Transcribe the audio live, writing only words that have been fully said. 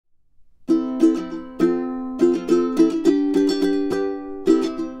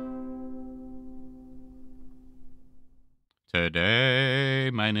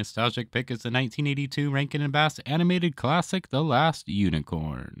my nostalgic pick is the 1982 Rankin and Bass animated classic, The Last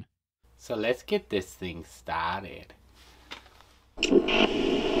Unicorn. So let's get this thing started.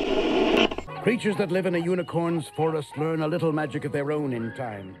 Creatures that live in a unicorn's forest learn a little magic of their own in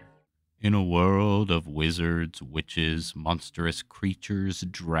time. In a world of wizards, witches, monstrous creatures,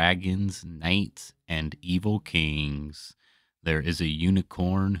 dragons, knights, and evil kings, there is a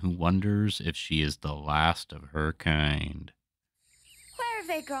unicorn who wonders if she is the last of her kind. Where have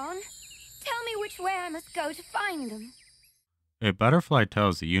they gone? Tell me which way I must go to find them. A butterfly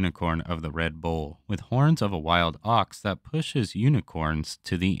tells the unicorn of the Red Bull, with horns of a wild ox that pushes unicorns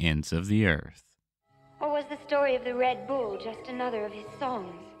to the ends of the earth. Or was the story of the Red Bull just another of his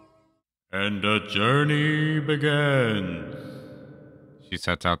songs? And a journey begins. She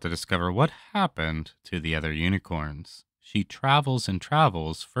sets out to discover what happened to the other unicorns. She travels and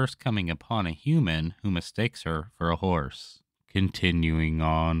travels, first coming upon a human who mistakes her for a horse. Continuing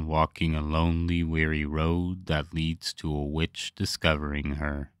on, walking a lonely, weary road that leads to a witch discovering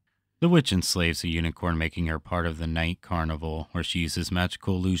her. The witch enslaves a unicorn, making her part of the night carnival, where she uses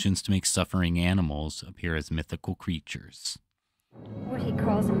magical illusions to make suffering animals appear as mythical creatures. What he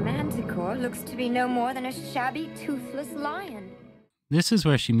calls a manticore looks to be no more than a shabby, toothless lion. This is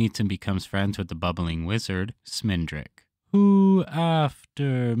where she meets and becomes friends with the bubbling wizard, Smindrick, who,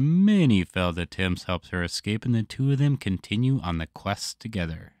 after many failed attempts, helps her escape, and the two of them continue on the quest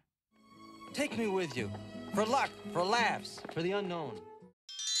together. Take me with you. For luck, for laughs, for the unknown.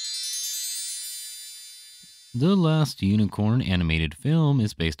 The Last Unicorn animated film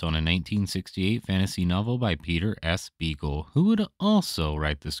is based on a 1968 fantasy novel by Peter S. Beagle, who would also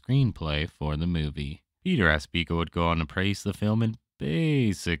write the screenplay for the movie. Peter S. Beagle would go on to praise the film and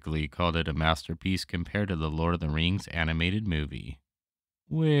basically called it a masterpiece compared to the Lord of the Rings animated movie,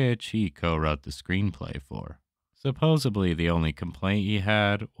 which he co-wrote the screenplay for. Supposedly, the only complaint he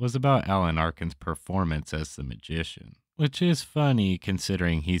had was about Alan Arkin's performance as the magician, which is funny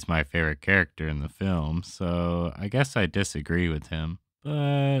considering he's my favorite character in the film, so I guess I disagree with him.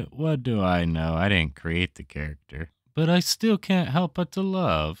 But what do I know? I didn't create the character. But I still can't help but to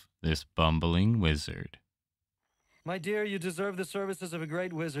love this bumbling wizard. My dear, you deserve the services of a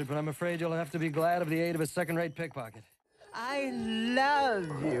great wizard, but I'm afraid you'll have to be glad of the aid of a second-rate pickpocket. I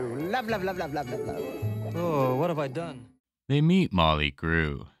love you. Love, love, love, love, love, love, love. Oh, what have I done? They meet Molly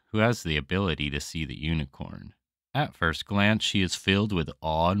Grew, who has the ability to see the unicorn. At first glance, she is filled with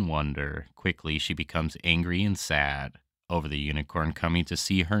awe and wonder. Quickly, she becomes angry and sad over the unicorn coming to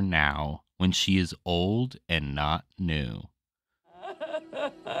see her now, when she is old and not new.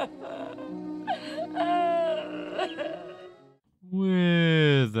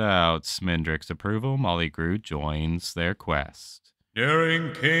 Without Smindrick's approval, Molly Grew joins their quest.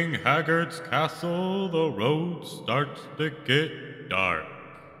 Nearing King Haggard's castle, the road starts to get dark.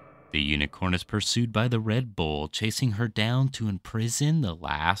 The unicorn is pursued by the Red Bull, chasing her down to imprison the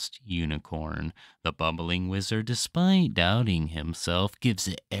last unicorn. The bumbling wizard, despite doubting himself, gives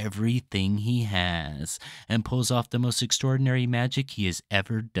it everything he has and pulls off the most extraordinary magic he has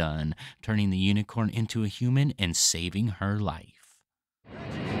ever done, turning the unicorn into a human and saving her life. Do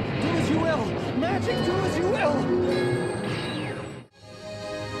as you will! Magic, do as you will!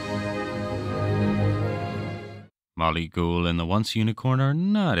 Molly Ghoul and the once unicorn are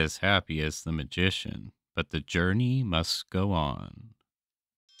not as happy as the magician, but the journey must go on.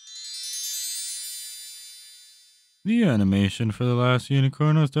 The animation for The Last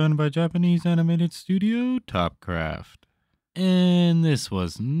Unicorn was done by Japanese animated studio Topcraft. And this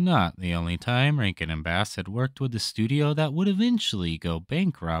was not the only time Rankin and Bass had worked with the studio that would eventually go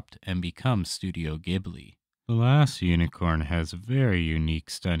bankrupt and become Studio Ghibli. The Last Unicorn has very unique,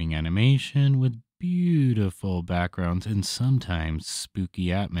 stunning animation with beautiful backgrounds and sometimes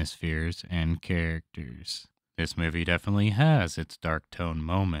spooky atmospheres and characters. This movie definitely has its dark tone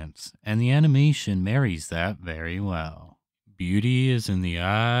moments, and the animation marries that very well. Beauty is in the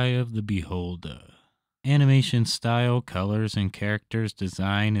eye of the beholder. Animation style, colors, and characters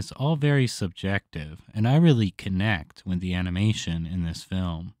design is all very subjective, and I really connect with the animation in this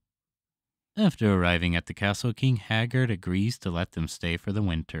film. After arriving at the castle, King Haggard agrees to let them stay for the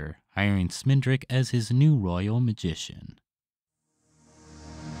winter, hiring Smindrick as his new royal magician.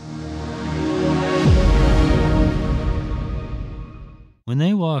 When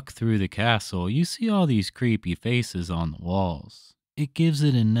they walk through the castle, you see all these creepy faces on the walls. It gives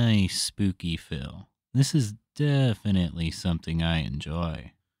it a nice, spooky feel. This is definitely something I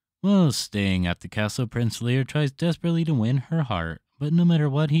enjoy. While staying at the castle, Prince Lear tries desperately to win her heart, but no matter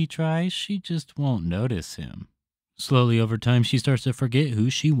what he tries, she just won't notice him. Slowly over time, she starts to forget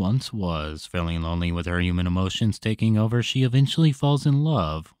who she once was. Feeling lonely with her human emotions taking over, she eventually falls in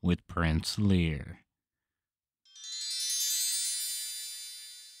love with Prince Lear.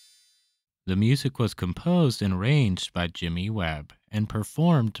 The music was composed and arranged by Jimmy Webb and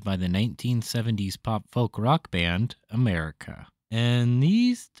performed by the 1970s pop folk rock band America. And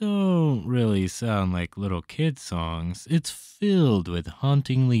these don't really sound like little kid songs. It's filled with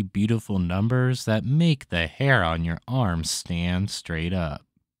hauntingly beautiful numbers that make the hair on your arms stand straight up.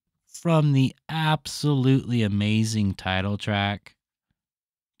 From the absolutely amazing title track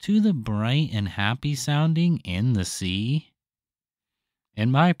to the bright and happy sounding In the Sea,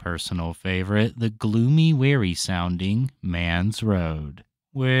 and my personal favorite, the gloomy, weary sounding Man's Road,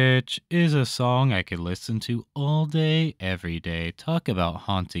 which is a song I could listen to all day, every day. Talk about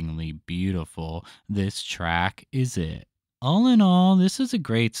hauntingly beautiful. This track is it. All in all, this is a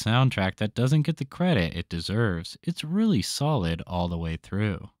great soundtrack that doesn't get the credit it deserves. It's really solid all the way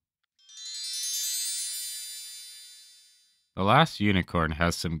through. The Last Unicorn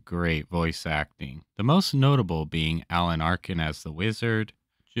has some great voice acting, the most notable being Alan Arkin as the Wizard,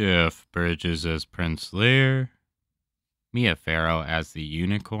 Jeff Bridges as Prince Lear, Mia Farrow as the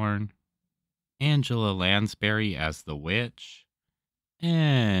Unicorn, Angela Lansbury as the Witch,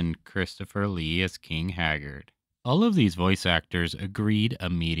 and Christopher Lee as King Haggard. All of these voice actors agreed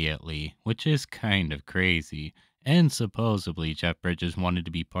immediately, which is kind of crazy, and supposedly Jeff Bridges wanted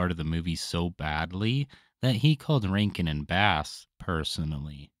to be part of the movie so badly that he called Rankin and Bass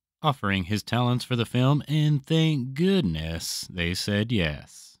personally, offering his talents for the film, and thank goodness they said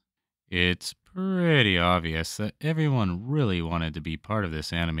yes. It's pretty obvious that everyone really wanted to be part of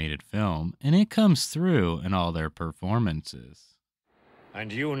this animated film, and it comes through in all their performances.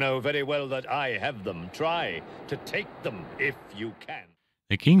 And you know very well that I have them. Try to take them if you can.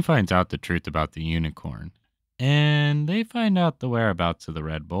 The king finds out the truth about the unicorn, and they find out the whereabouts of the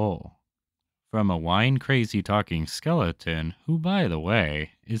Red Bull from a wine-crazy talking skeleton who, by the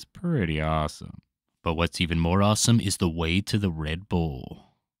way, is pretty awesome. But what's even more awesome is the way to the Red Bull.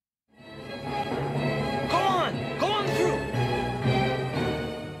 Go on through.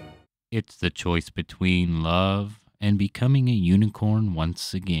 It's the choice between love and becoming a unicorn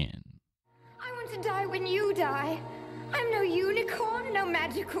once again. I want to die when you die. I'm no unicorn, no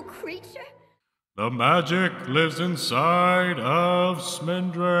magical creature. The magic lives inside of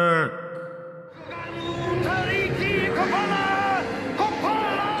Smindrick.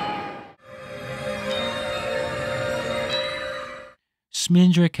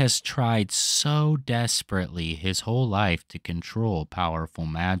 Smindrick has tried so desperately his whole life to control powerful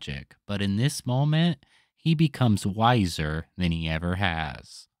magic, but in this moment, he becomes wiser than he ever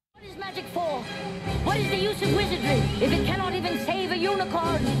has. What is magic for? What is the use of wizardry if it cannot even save a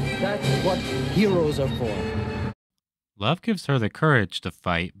unicorn? That's what heroes are for. Love gives her the courage to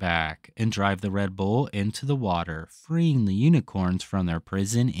fight back and drive the Red Bull into the water, freeing the unicorns from their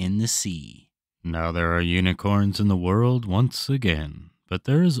prison in the sea. Now there are unicorns in the world once again, but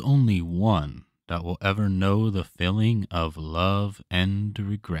there is only one that will ever know the feeling of love and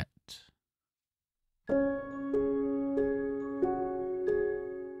regret.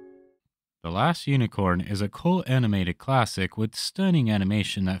 The Last Unicorn is a cult animated classic with stunning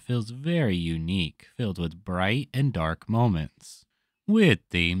animation that feels very unique, filled with bright and dark moments, with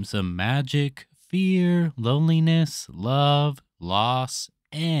themes of magic, fear, loneliness, love, loss,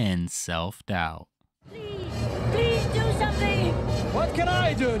 and self-doubt. Please do something! What can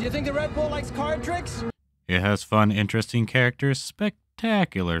I do? Do you think the Red Bull likes card tricks? It has fun, interesting characters,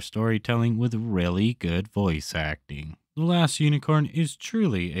 spectacular storytelling with really good voice acting. The Last Unicorn is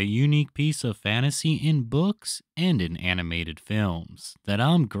truly a unique piece of fantasy in books and in animated films that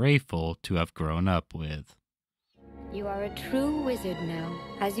I'm grateful to have grown up with. You are a true wizard now,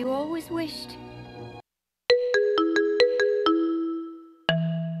 as you always wished.